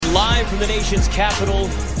Live from the nation's capital,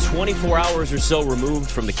 24 hours or so removed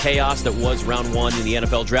from the chaos that was round one in the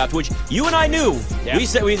NFL draft, which you and I knew. Yeah. We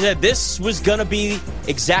said this was going to be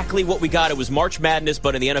exactly what we got. It was March Madness,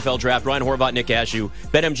 but in the NFL draft. Ryan Horvat, Nick Ashew,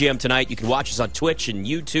 BetMGM tonight. You can watch us on Twitch and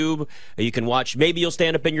YouTube. You can watch, maybe you'll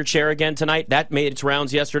stand up in your chair again tonight. That made its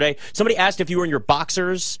rounds yesterday. Somebody asked if you were in your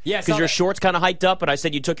boxers because your shorts kind of hiked up, and I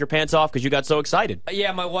said you took your pants off because you got so excited.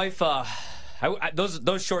 Yeah, my wife...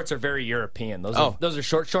 those shorts are very European. Those are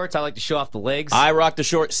short shorts. I like to show off the legs. I rock the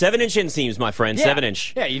short 7-inch inseams, my friend. Yeah.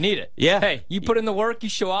 7-inch. Yeah, you need it. Yeah. Hey, you put in the work, you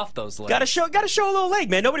show off those legs. Gotta show a little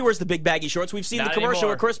leg, man. Nobody wears the big baggy shorts. We've seen Not the commercial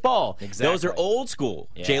anymore. with Chris Paul. Exactly. Those are old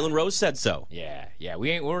school. Yeah. Jalen Rose said so. Yeah.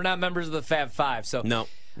 We're not members of the Fab Five. So No.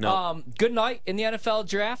 Good night in the NFL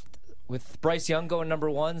draft. With Bryce Young going number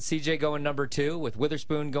 1, CJ going number 2, with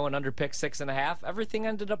Witherspoon going under pick 6.5, everything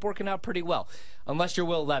ended up working out pretty well. Unless you're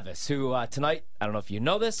Will Levis, who tonight, I don't know if you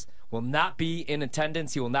know this, will not be in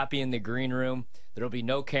attendance. He will not be in the green room. There will be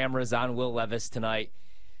no cameras on Will Levis tonight.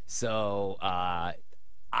 So I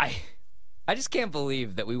just can't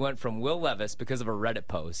believe that we went from Will Levis, because of a Reddit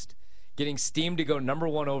post, getting steamed to go number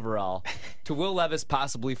 1 overall, to Will Levis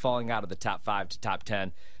possibly falling out of the top 5 to top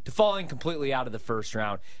 10, to falling completely out of the first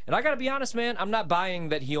round. And I got to be honest, man, I'm not buying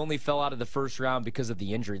that he only fell out of the first round because of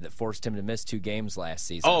the injury that forced him to miss 2 games last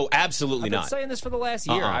season. Oh, absolutely not. I've been saying this for the last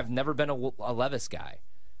year. I've never been a Levis guy.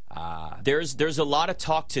 There's a lot of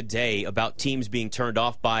talk today about teams being turned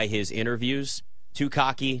off by his interviews. Too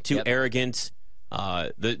cocky, too arrogant,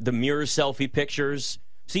 the mirror selfie pictures.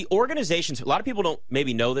 See, organizations, a lot of people don't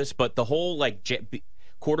maybe know this, but the whole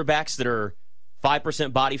quarterbacks that are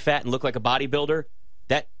 5% body fat and look like a bodybuilder,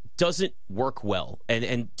 that doesn't work well.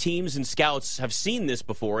 And teams and scouts have seen this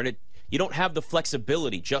before, and you don't have the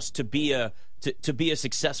flexibility just to be a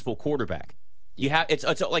successful quarterback. You have it's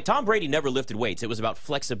like Tom Brady never lifted weights. It was about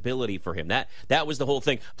flexibility for him. That was the whole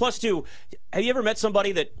thing. Plus, too, have you ever met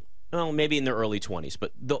somebody that, well, maybe in their early 20s,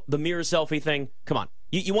 but the mirror selfie thing, come on.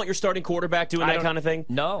 You want your starting quarterback doing that kind of thing?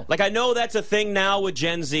 No. Like, I know that's a thing now with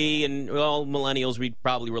Gen Z and, well, millennials, we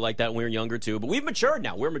probably were like that when we were younger, too. But we've matured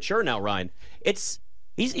now. We're mature now, Ryan.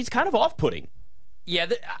 He's kind of off-putting. Yeah,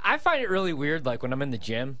 I find it really weird, like, when I'm in the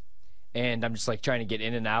gym and I'm just, like, trying to get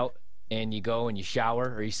in and out, and you go and you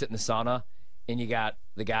shower or you sit in the sauna, and you got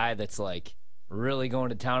the guy that's, like, really going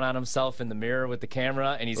to town on himself in the mirror with the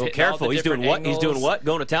camera, and he's hitting careful. all the He's doing what? angles. He's doing what?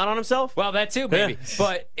 Going to town on himself? Well, that too, maybe.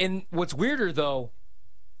 But what's weirder, though,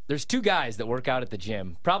 there's 2 guys that work out at the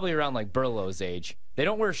gym, probably around like Burlow's age. They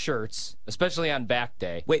don't wear shirts, especially on back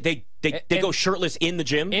day. Wait, they go shirtless in the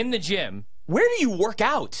gym? In the gym. Where do you work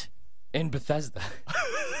out? In Bethesda.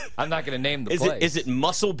 I'm not going to name the Is place. Is it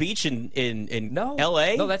Muscle Beach in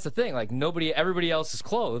L.A.? No, that's the thing. Like, everybody else is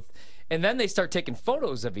clothed. And then they start taking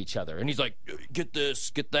photos of each other. And he's like, get this,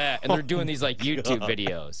 get that. And they're doing these, like, YouTube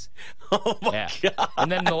videos. Oh, my God.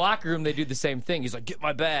 And then in the locker room, they do the same thing. He's like, get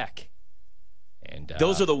my back. And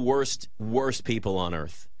those are the worst people on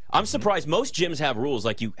earth. I'm surprised most gyms have rules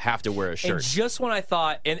like you have to wear a shirt. And just when I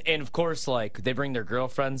thought, and of course, like, they bring their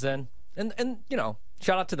girlfriends in. And you know,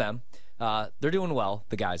 shout out to them. They're doing well,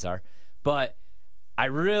 the guys are. But I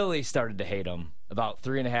really started to hate them about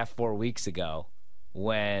 3.5, 4 weeks ago,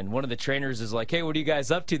 when one of the trainers is like, hey, what are you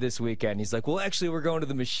guys up to this weekend? He's like, well, actually, we're going to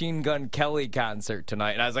the Machine Gun Kelly concert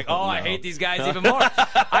tonight. And I was like, no. I hate these guys even more.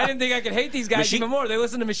 I didn't think I could hate these guys even more. They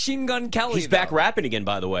listen to Machine Gun Kelly. He's back rapping again,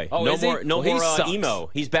 by the way. Oh, no is he? more emo.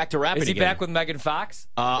 He's back to rapping again. Is he back with Megan Fox?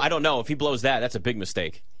 I don't know. If he blows that, that's a big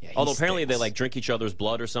mistake. Yeah, although apparently they like drink each other's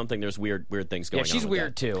blood or something. There's weird things going on. Yeah, she's with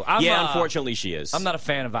weird that. too. Unfortunately she is. I'm not a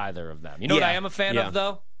fan of either of them. You know what I am a fan of,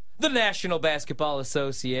 though? The National Basketball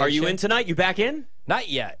Association. Are you in tonight? You back in? Not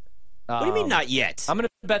yet. What do you mean not yet? I'm going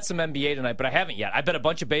to bet some NBA tonight, but I haven't yet. I bet a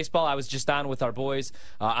bunch of baseball. I was just on with our boys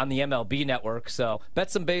on the MLB network, so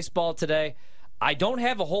bet some baseball today. I don't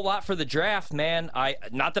have a whole lot for the draft, man.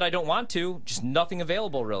 Not that I don't want to, just nothing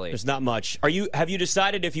available really. There's not much. Have you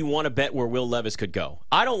decided if you want to bet where Will Levis could go?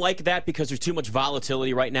 I don't like that because there's too much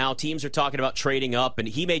volatility right now. Teams are talking about trading up, and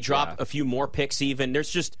he may drop a few more picks even.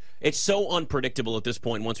 It's so unpredictable at this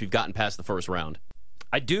point once we've gotten past the first round.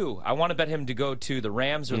 I do. I want to bet him to go to the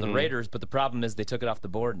Rams or the Raiders, but the problem is they took it off the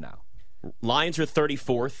board now. Lions are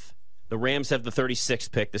 34th. The Rams have the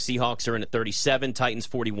 36th pick. The Seahawks are in at 37, Titans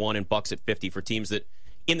 41, and Bucks at 50 for teams that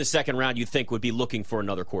in the second round you think would be looking for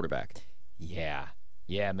another quarterback. Yeah.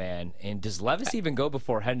 Yeah, man. And does Levis even go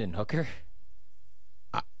before Hendon Hooker?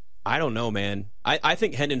 I don't know, man. I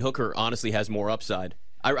think Hendon Hooker honestly has more upside.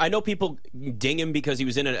 I know people ding him because he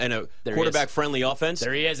was in a quarterback-friendly offense.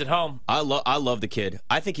 There he is at home. I love the kid.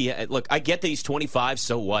 I think look, I get that he's 25,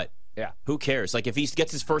 so what? Yeah. Who cares? Like, if he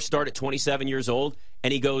gets his first start at 27 years old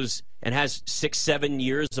and he goes and has 6-7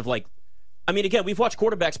 years of, like, I mean, again, we've watched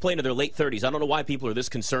quarterbacks play into their late 30s. I don't know why people are this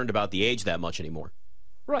concerned about the age that much anymore.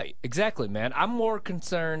 Right, exactly, man. I'm more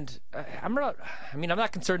concerned. I'm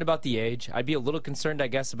not concerned about the age. I'd be a little concerned, I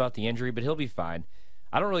guess, about the injury, but he'll be fine.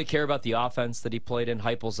 I don't really care about the offense that he played in,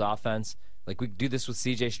 Heupel's offense. Like, we could do this with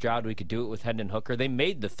C.J. Stroud. We could do it with Hendon Hooker. They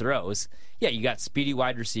made the throws. Yeah, you got speedy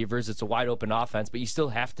wide receivers. It's a wide-open offense, but you still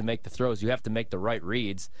have to make the throws. You have to make the right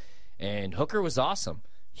reads. And Hooker was awesome.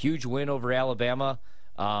 Huge win over Alabama.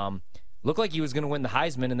 Looked like he was going to win the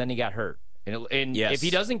Heisman, and then he got hurt. And yes. If he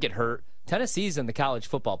doesn't get hurt, Tennessee's in the college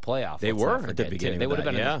football playoff. They were at the beginning. They would have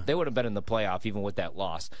been. Yeah. They would have been in the playoff even with that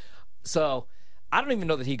loss. So I don't even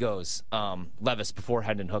know that he goes Levis before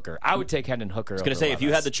Hendon Hooker. I would take Hendon Hooker. I was going to say, if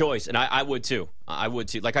you had the choice, and I would too. I would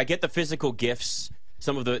too. Like, I get the physical gifts,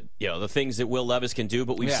 some of the the things that Will Levis can do,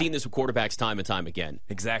 but we've seen this with quarterbacks time and time again.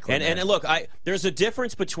 Exactly. And look, there's a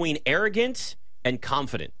difference between arrogant and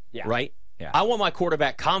confident. Yeah. Right. Yeah. I want my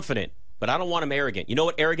quarterback confident, but I don't want him arrogant. You know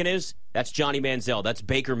what arrogant is? That's Johnny Manziel. That's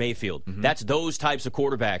Baker Mayfield. Mm-hmm. That's those types of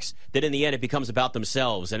quarterbacks that in the end it becomes about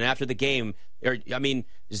themselves. And after the game,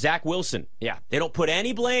 Zach Wilson. Yeah. They don't put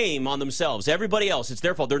any blame on themselves. Everybody else, it's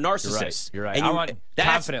their fault. They're narcissists. You're right. And I want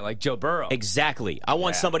confident like Joe Burrow. Exactly. I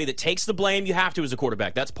want somebody that takes the blame. You have to as a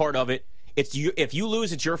quarterback. That's part of it. It's you. If you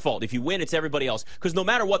lose, it's your fault. If you win, it's everybody else. Because no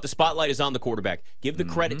matter what, the spotlight is on the quarterback. Give the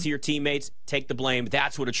credit to your teammates. Take the blame.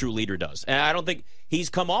 That's what a true leader does. And I don't think he's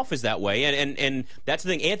come off as that way. And that's the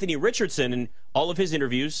thing. Anthony Richardson, in all of his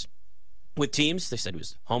interviews with teams, they said he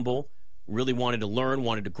was humble, really wanted to learn,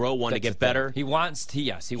 wanted to grow, wanted to get better. He wants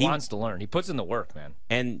to learn. He puts in the work, man.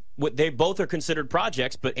 And they both are considered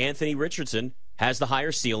projects, but Anthony Richardson has the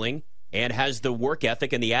higher ceiling and has the work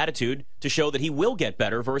ethic and the attitude to show that he will get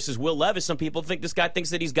better versus Will Levis. Some people think this guy thinks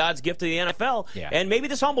that he's God's gift to the NFL, and maybe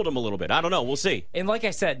this humbled him a little bit. I don't know. We'll see. And like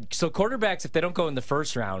I said, so quarterbacks, if they don't go in the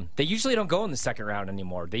first round, they usually don't go in the second round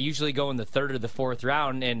anymore. They usually go in the third or the fourth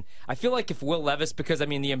round, and I feel like if Will Levis, because,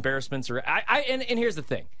 the embarrassments are... And here's the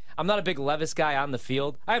thing. I'm not a big Levis guy on the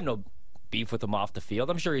field. I have no beef with him off the field.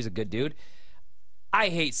 I'm sure he's a good dude. I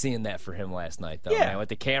hate seeing that for him last night, though, man, with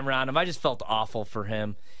the camera on him. I just felt awful for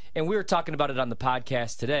him. And we were talking about it on the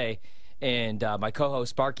podcast today, and my co-host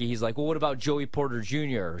Sparky, he's like, well, what about Joey Porter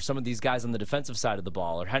Jr. or some of these guys on the defensive side of the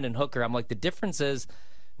ball or Hendon Hooker? I'm like, the difference is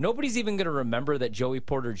nobody's even going to remember that Joey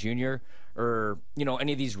Porter Jr. or,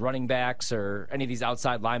 any of these running backs or any of these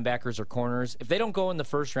outside linebackers or corners, if they don't go in the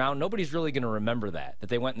first round, nobody's really going to remember that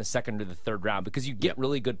they went in the second or the third round because you get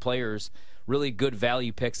really good players, really good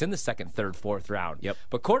value picks in the second, third, fourth round. Yep.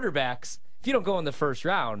 But quarterbacks, if you don't go in the first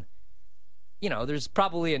round, there's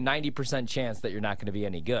probably a 90% chance that you're not going to be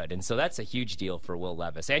any good. And so that's a huge deal for Will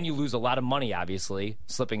Levis. And you lose a lot of money, obviously,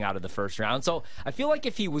 slipping out of the first round. So I feel like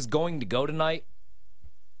if he was going to go tonight,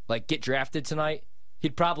 like get drafted tonight,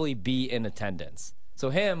 he'd probably be in attendance.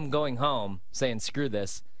 So him going home saying, screw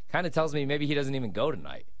this, kind of tells me maybe he doesn't even go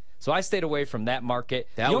tonight. So I stayed away from that market.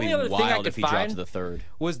 That the would only be other thing I wild could if he dropped find to the third.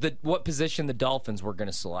 Was what position the Dolphins were going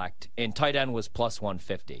to select, and tight end was plus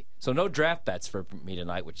 150. So no draft bets for me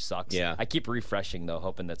tonight, which sucks. Yeah. I keep refreshing, though,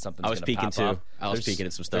 hoping that something's going to pop up. I was peeking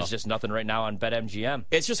at some stuff. There's just nothing right now on BetMGM.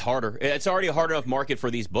 It's just harder. It's already a hard enough market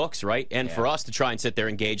for these books, right? And for us to try and sit there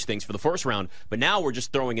and gauge things for the first round. But now we're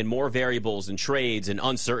just throwing in more variables and trades and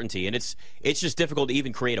uncertainty, and it's just difficult to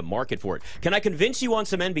even create a market for it. Can I convince you on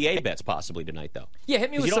some NBA bets possibly tonight, though? Yeah,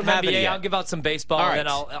 hit me with some NBA. I'll give out some baseball, and then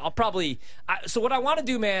I'll probably... So what I want to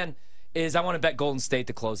do, man, is I want to bet Golden State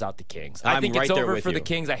to close out the Kings. I think it's over for the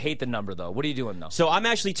Kings. I hate the number, though. What are you doing, though? So I'm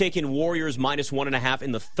actually taking Warriors minus 1.5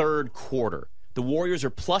 in the third quarter. The Warriors are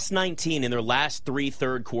plus 19 in their last 3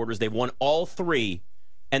 third quarters. They've won all 3.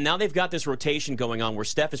 And now they've got this rotation going on where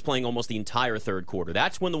Steph is playing almost the entire third quarter.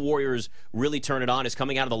 That's when the Warriors really turn it on, is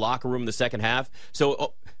coming out of the locker room in the second half.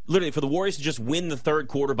 So literally for the Warriors to just win the third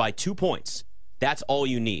quarter by 2 points, that's all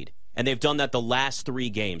you need. And they've done that the last 3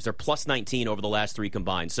 games. They're plus 19 over the last 3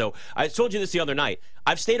 combined. So I told you this the other night.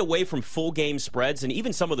 I've stayed away from full game spreads, and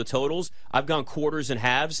even some of the totals. I've gone quarters and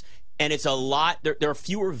halves, and it's a lot. There are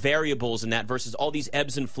fewer variables in that versus all these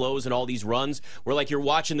ebbs and flows and all these runs where, like, you're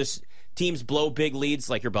watching this teams blow big leads,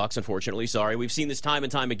 like your Bucks, unfortunately. Sorry. We've seen this time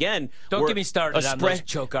and time again. Don't get me started on those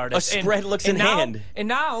choke artists. A spread looks in hand. And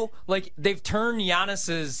now, like, they've turned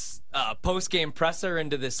Giannis's post-game presser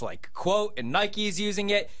into this, like, quote, and Nike's using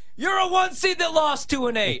it. You're a 1 seed that lost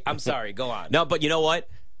 2-8. I'm sorry. Go on. No, but you know what?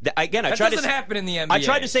 Again, that doesn't happen in the NBA. I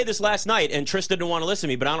tried to say this last night, and Tristan didn't want to listen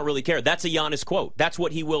to me, but I don't really care. That's a Giannis quote. That's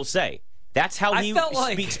what he will say. That's how he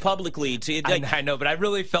speaks publicly. I know, but I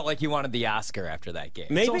really felt like he wanted the Oscar after that game.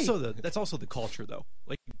 Maybe. That's also the culture, though.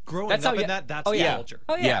 Like, growing up in that, that's the culture.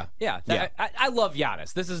 Oh, yeah. I love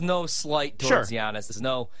Giannis. This is no slight towards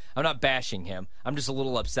Giannis. I'm not bashing him. I'm just a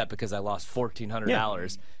little upset because I lost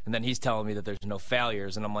 $1,400, and then he's telling me that there's no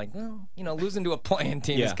failures, and I'm like, well, losing to a playing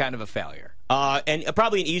team is kind of a failure. And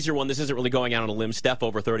probably an easier one. This isn't really going out on a limb. Steph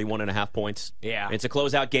over 31.5 points. Yeah. It's a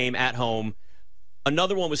closeout game at home.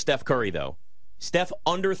 Another one was Steph Curry, though. Steph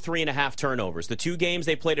under 3.5 turnovers. The 2 games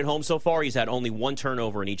they played at home so far, he's had only 1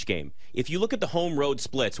 turnover in each game. If you look at the home-road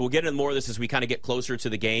splits, we'll get into more of this as we kind of get closer to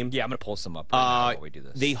the game. Yeah, I'm going to pull some up right now while we do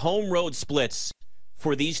this. The home-road splits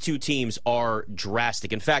for these 2 teams are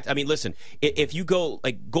drastic. In fact, I mean, listen, if you go,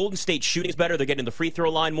 like, Golden State shooting is better. They're getting to the free throw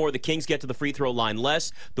line more. The Kings get to the free throw line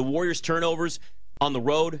less. The Warriors' turnovers on the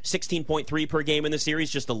road, 16.3 per game in the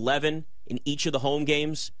series, just 11 in each of the home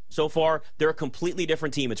games so far. They're a completely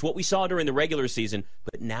different team. It's what we saw during the regular season,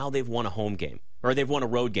 but now they've won a home game, or they've won a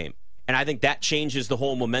road game. And I think that changes the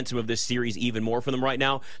whole momentum of this series even more for them right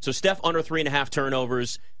now. So Steph under 3.5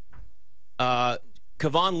 turnovers.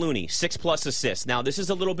 Kevon Looney, 6+ assists. Now, this is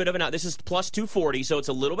a little bit of this is plus 240, so it's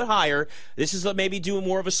a little bit higher. This is maybe doing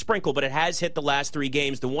more of a sprinkle, but it has hit the last 3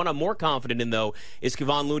 games. The one I'm more confident in, though, is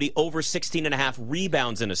Kevon Looney over 16.5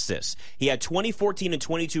 rebounds and assists. He had 20, 14, and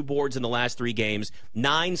 22 boards in the last 3 games,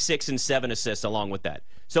 9, 6, and 7 assists along with that.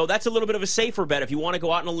 So that's a little bit of a safer bet. If you want to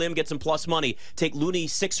go out on a limb, get some plus money, take Looney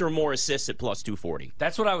 6 or more assists at plus 240.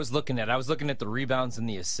 That's what I was looking at. I was looking at the rebounds and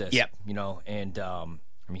the assists. Yep. And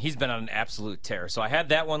I mean, he's been on an absolute tear. So I had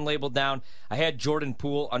that one labeled down. I had Jordan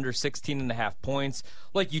Poole under 16.5 points.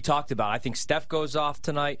 Like you talked about, I think Steph goes off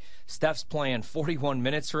tonight. Steph's playing 41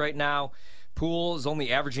 minutes right now. Poole is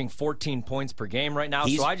only averaging 14 points per game right now,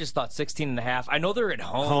 so I just thought 16.5. I know they're at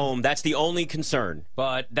home. That's the only concern.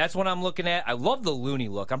 But that's what I'm looking at. I love the Looney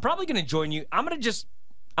look. I'm probably going to join you. I'm going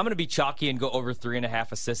to be chalky and go over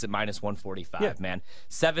 3.5 assists at minus 145, man.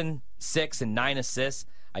 7, 6, and 9 assists.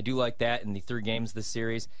 I do like that in the 3 games this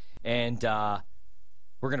series. And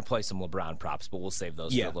we're going to play some LeBron props, but we'll save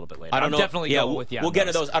those for a little bit later. I'm definitely going with you. We'll get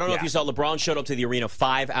to those. I don't know if you saw LeBron showed up to the arena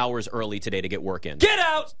 5 hours early today to get work in. Get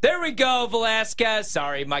out! There we go, Velasquez.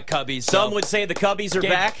 Sorry, my Cubbies. Some would say the Cubbies are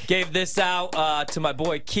back. Gave this out to my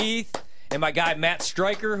boy Keith and my guy Matt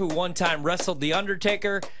Stryker, who one time wrestled The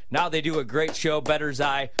Undertaker. Now they do a great show, Better's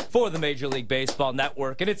Eye, for the Major League Baseball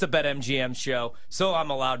Network, and it's a BetMGM show, so I'm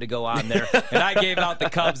allowed to go on there. And I gave out the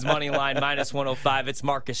Cubs money line, minus 105. It's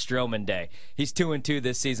Marcus Stroman day. He's 2-2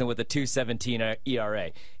 this season with a 2.17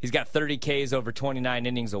 ERA. He's got 30 Ks over 29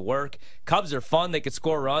 innings of work. Cubs are fun. They could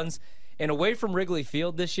score runs. And away from Wrigley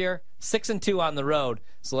Field this year, 6-2 on the road,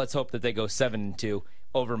 so let's hope that they go 7-2.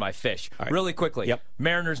 Over my fish. Right. Really quickly,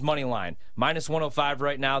 Mariners money line, minus 105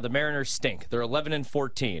 right now. The Mariners stink. They're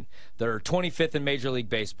 11-14. They're 25th in Major League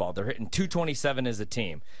Baseball. They're hitting 227 as a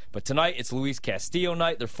team. But tonight, it's Luis Castillo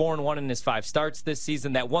night. They're 4-1 in his 5 starts this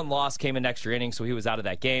season. That one loss came in extra innings, so he was out of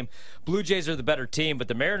that game. Blue Jays are the better team, but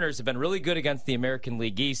the Mariners have been really good against the American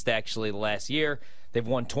League East, actually, the last year. They've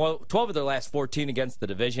won 12 of their last 14 against the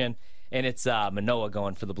division, and it's Manoah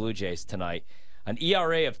going for the Blue Jays tonight. An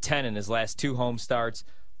ERA of 10 in his last 2 home starts.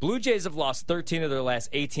 Blue Jays have lost 13 of their last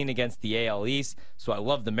 18 against the AL East, so I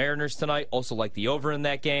love the Mariners tonight. Also like the over in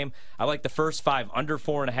that game. I like the first 5 under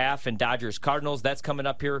 4.5 in Dodgers-Cardinals. That's coming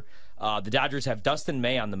up here. The Dodgers have Dustin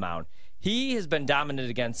May on the mound. He has been dominant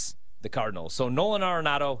against the Cardinals. So Nolan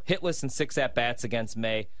Arenado, hitless in 6 at-bats against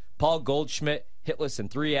May. Paul Goldschmidt, hitless in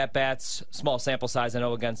 3 at-bats. Small sample size, I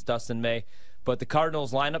know, against Dustin May. But the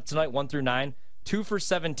Cardinals lineup tonight, 1 through 9. 2 for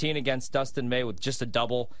 17 against Dustin May with just a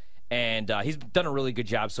double. And he's done a really good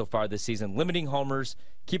job so far this season, limiting homers,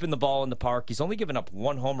 keeping the ball in the park. He's only given up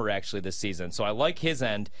 1 homer, actually, this season. So I like his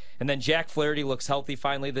end. And then Jack Flaherty looks healthy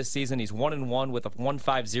finally this season. He's 1-1 with a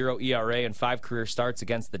 1.50 ERA and 5 career starts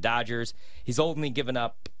against the Dodgers. He's only given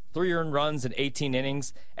up 3 earned runs in 18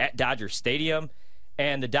 innings at Dodger Stadium.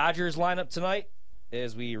 And the Dodgers lineup tonight,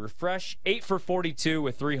 as we refresh, 8 for 42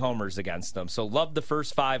 with 3 homers against them. So love the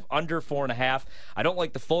first 5, under 4.5. I don't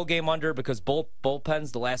like the full game under because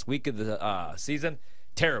bullpens the last week of the season,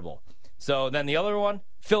 terrible. So then the other one,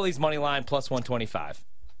 Phillies money line plus 125.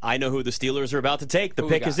 I know who the Steelers are about to take. The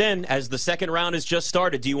pick is in as the second round has just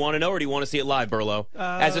started. Do you want to know or do you want to see it live, Burlow?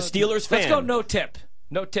 As a Steelers fan. Let's go no tip.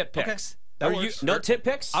 No tip picks. Okay. No tip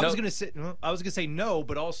picks? I was going to say no,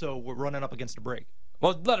 but also we're running up against a break.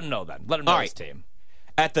 Well, let him know then. Let him know his team.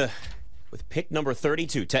 With pick number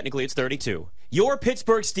 32, technically it's 32, your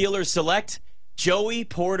Pittsburgh Steelers select Joey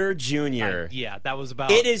Porter Jr. That was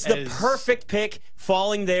about it. Is the perfect pick,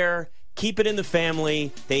 falling there, keep it in the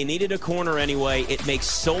family. They needed a corner anyway. It makes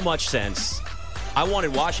so much sense. I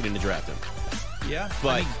wanted Washington to draft him. Yeah.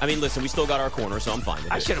 But, I mean listen, we still got our corner, so I'm fine with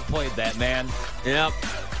it. I should have played that, man. Yep.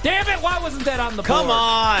 Damn it! Why wasn't that on the board? Come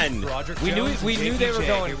on. Broderick We Jones knew and they were JPJ.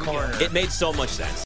 going Here we go. corner. It made so much sense.